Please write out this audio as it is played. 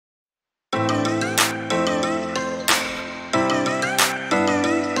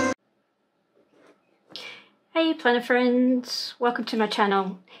Hey planner friends, welcome to my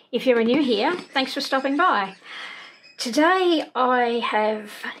channel. If you're new here, thanks for stopping by. Today I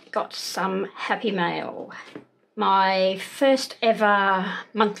have got some happy mail. My first ever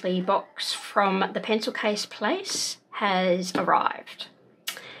monthly box from the Pencil Case Place has arrived.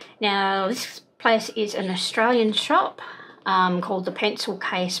 Now this place is an Australian shop called the Pencil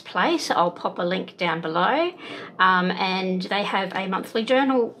Case Place. I'll pop a link down below, and they have a monthly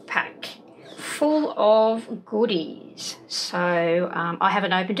journal pack full of goodies. So I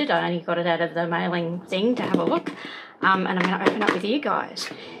haven't opened it. I only got it out of the mailing thing to have a look, and I'm going to open up with you guys.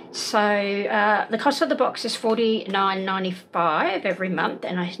 So the cost of the box is $49.95 every month,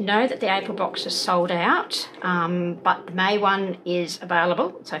 and I know that the April box is sold out, but the May one is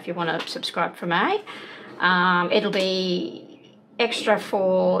available. So if you want to subscribe for May, it'll be extra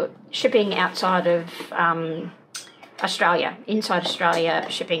for shipping outside of Australia. Inside Australia,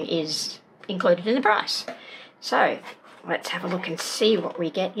 shipping is included in the price. So let's have a look and see what we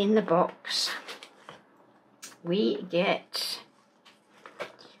get in the box. We get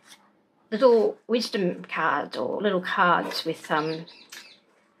little wisdom cards, or little cards with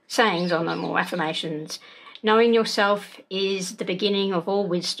sayings on them, or affirmations. Knowing yourself is the beginning of all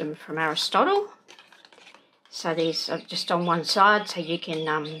wisdom, from Aristotle. So these are just on one side so you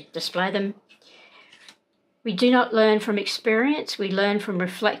can display them. We do not learn from experience, we learn from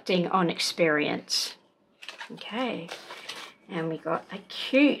reflecting on experience. Okay, and we got a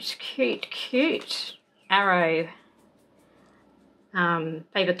cute arrow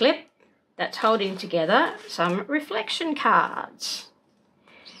paper clip that's holding together some reflection cards,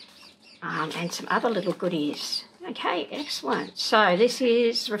 and some other little goodies. Okay, excellent. So this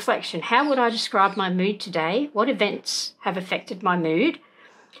is reflection. How would I describe my mood today? What events have affected my mood?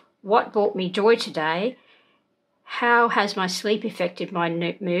 What brought me joy today? How has my sleep affected my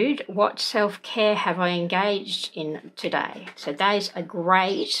mood? What self-care have I engaged in today? So those are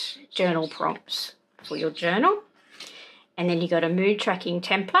great journal prompts for your journal. And then you got a mood tracking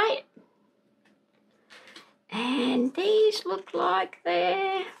template. And these look like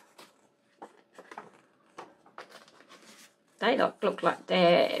they look like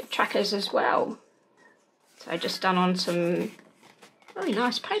they're trackers as well. So just done on some really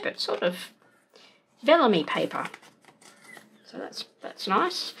nice paper. It's sort of vellum-y paper. So that's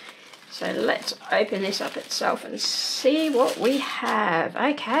nice. So let's open this up itself and see what we have.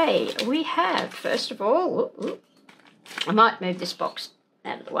 Okay, we have, first of all, I might move this box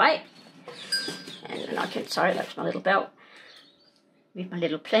out of the way. And then I can, sorry, that's my little belt. With my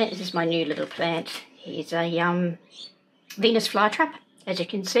little plant. This is my new little plant. He's a Venus flytrap, as you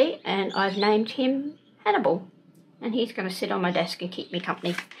can see, and I've named him Hannibal. And he's going to sit on my desk and keep me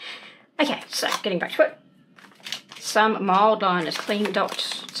company. Okay, so getting back to it. Some mild liners, some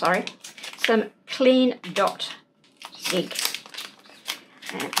clean dot ink.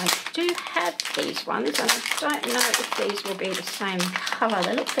 And I do have these ones, and I don't know if these will be the same colour.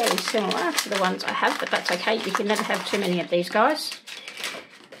 They look fairly similar to the ones I have, but that's okay. You can never have too many of these guys,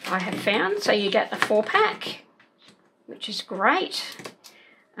 I have found. So you get a 4-pack, which is great.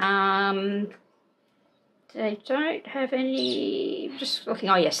 They don't have any, just looking,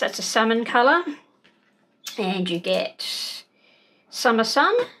 oh yes, that's a salmon colour. And you get Summer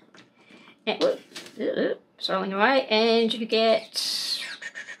Sun, and, scrolling away, and you get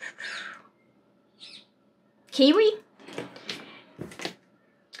Kiwi.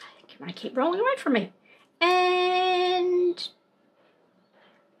 Can I keep rolling away from me? And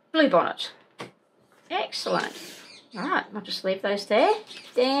Bluebonnet. Excellent. All right, I'll just leave those there.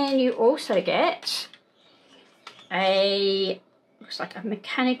 Then you also get a, looks like a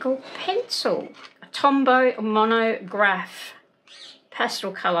mechanical pencil. Tombow Monograph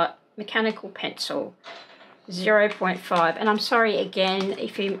pastel colour mechanical pencil, 0.5. And I'm sorry again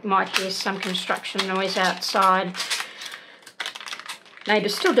if you might hear some construction noise outside.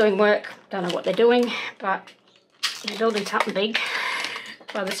 Neighbours still doing work, don't know what they're doing, but they're building something big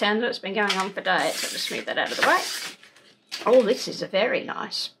by the sound of it. It's been going on for days, so just move that out of the way. Oh, this is a very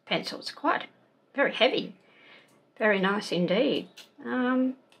nice pencil. It's quite very heavy, very nice indeed.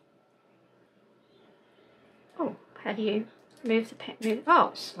 Oh, how do you move the pen? Oh,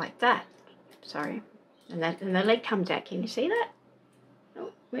 it's like that. Sorry. And the leg comes out. Can you see that?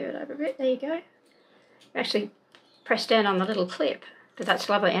 Oh, move it over a bit. There you go. Actually, press down on the little clip. But that's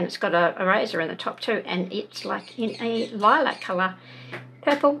lovely. And it's got a eraser in the top too. And it's like in a lilac colour.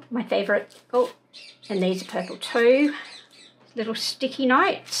 Purple, my favourite. Oh, and these are purple too. Little sticky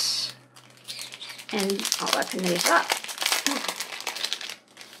notes. And I'll open these up.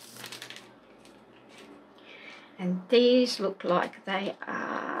 And these look like they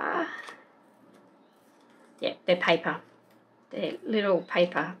are, yeah, they're paper. They're little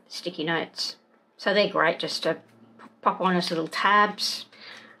paper sticky notes. So they're great just to pop on as little tabs.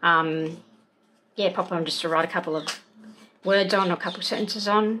 Yeah, pop on just to write a couple of words on or a couple of sentences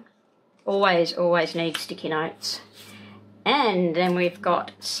on. Always need sticky notes. And then we've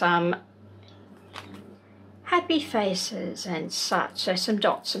got some happy faces and such. So some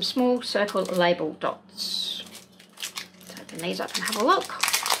dots, some small circle label dots. Let's open these up and have a look.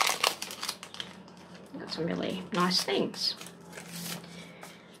 Got some really nice things.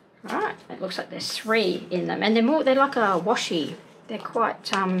 Alright, it looks like there's 3 in them, and they're like a washi. They're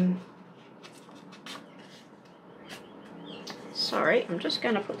quite sorry, I'm just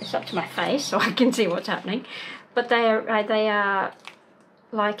going to put this up to my face so I can see what's happening. But they are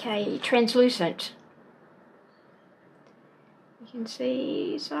like a translucent. You can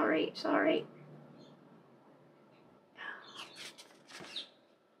see, sorry.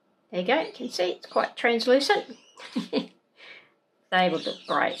 There you go, you can see it's quite translucent. They would look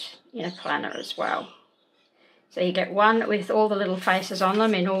great in a planner as well. So you get one with all the little faces on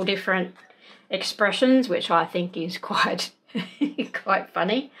them in all different expressions, which I think is quite quite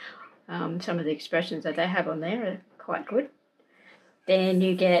funny. Some of the expressions that they have on there are quite good. Then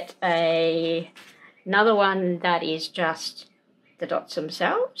you get another one that is just the dots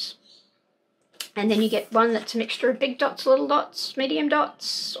themselves. And then you get one that's a mixture of big dots, little dots, medium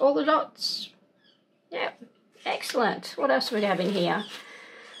dots, all the dots. Yep. Excellent. What else do we have in here?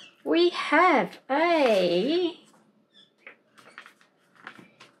 We have I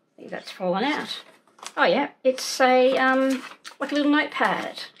think that's fallen out. Oh yeah, it's a like a little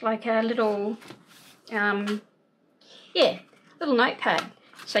notepad, like a little yeah, little notepad.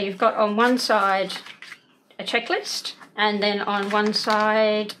 So you've got on one side a checklist, and then on one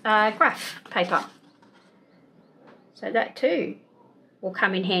side graph paper. So that too will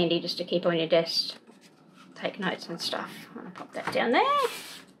come in handy just to keep on your desk. Take notes and stuff. I'm going to pop that down there.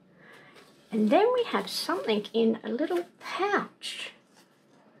 And then we have something in a little pouch.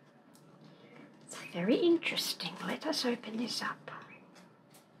 It's very interesting. Let us open this up.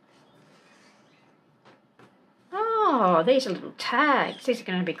 Oh, these are little tags. These are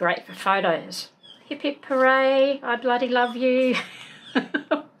going to be great for photos. Hip hip hooray, I bloody love you.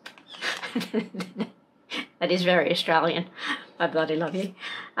 That is very Australian. I bloody love you.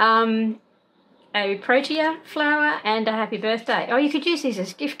 A protea flower and a happy birthday. Oh, you could use these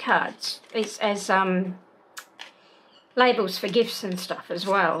as gift cards, as labels for gifts and stuff as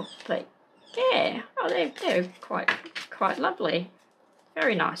well. But yeah, oh, they're quite lovely.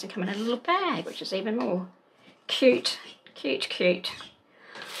 Very nice, and come in a little bag, which is even more cute.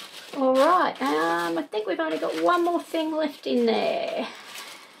 All right, I think we've only got one more thing left in there.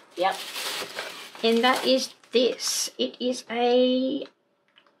 Yep, and that is this. It is a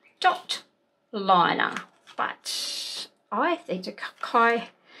dot liner, but I think it's a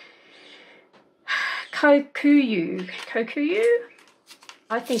kokuyu.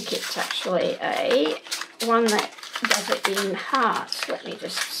 I think it's actually a one that does it in hearts. Let me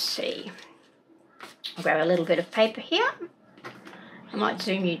just see. I'll grab a little bit of paper here. I might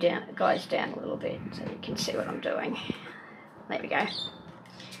zoom you guys down a little bit so you can see what I'm doing. There we go.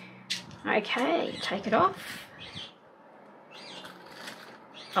 Okay, take it off.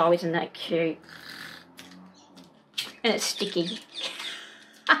 Oh, isn't that cute? And it's sticky.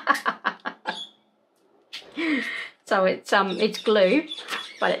 So it's glue,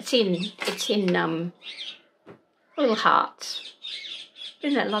 but it's in little hearts.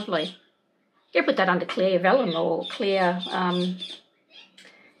 Isn't that lovely? You put that under clear vellum or clear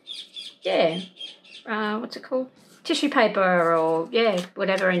what's it called? Tissue paper, or yeah,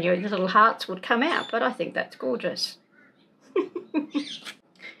 whatever, and your little hearts would come out. But I think that's gorgeous.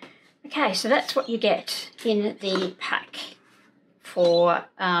 Okay, so that's what you get in the pack for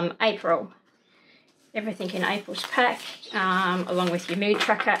April. Everything in April's pack, along with your mood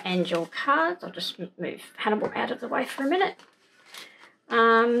tracker and your cards. I'll just move Hannibal out of the way for a minute.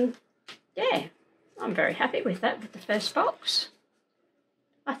 Yeah, I'm very happy with that, with the first box.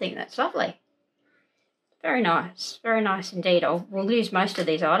 I think that's lovely. Very nice indeed. We'll use most of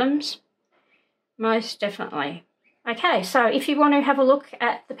these items, most definitely. Okay, so if you want to have a look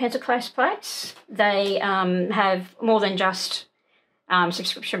at the Pencil Class Place, they have more than just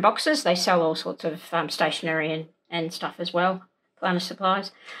subscription boxes. They sell all sorts of stationery and stuff as well, planner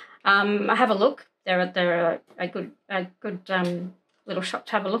supplies. Have a look. They're a good little shop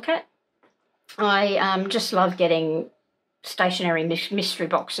to have a look at. I just love getting stationery mystery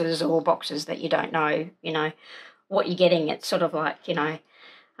boxes, or boxes that you don't know, what you're getting. It's sort of like,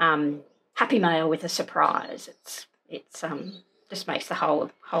 Happy Mail with a surprise. It's just makes the whole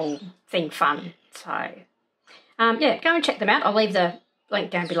thing fun. So yeah, go and check them out. I'll leave the link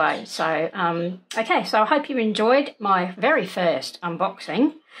down below. So, okay, so I hope you enjoyed my very first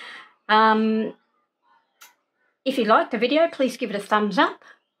unboxing. If you liked the video, please give it a thumbs up.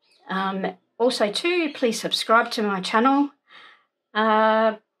 Also, too, please subscribe to my channel.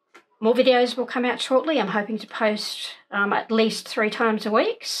 More videos will come out shortly. I'm hoping to post at least 3 times a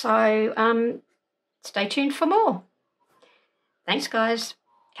week. So, stay tuned for more. Thanks, guys.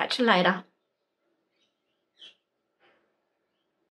 Catch you later.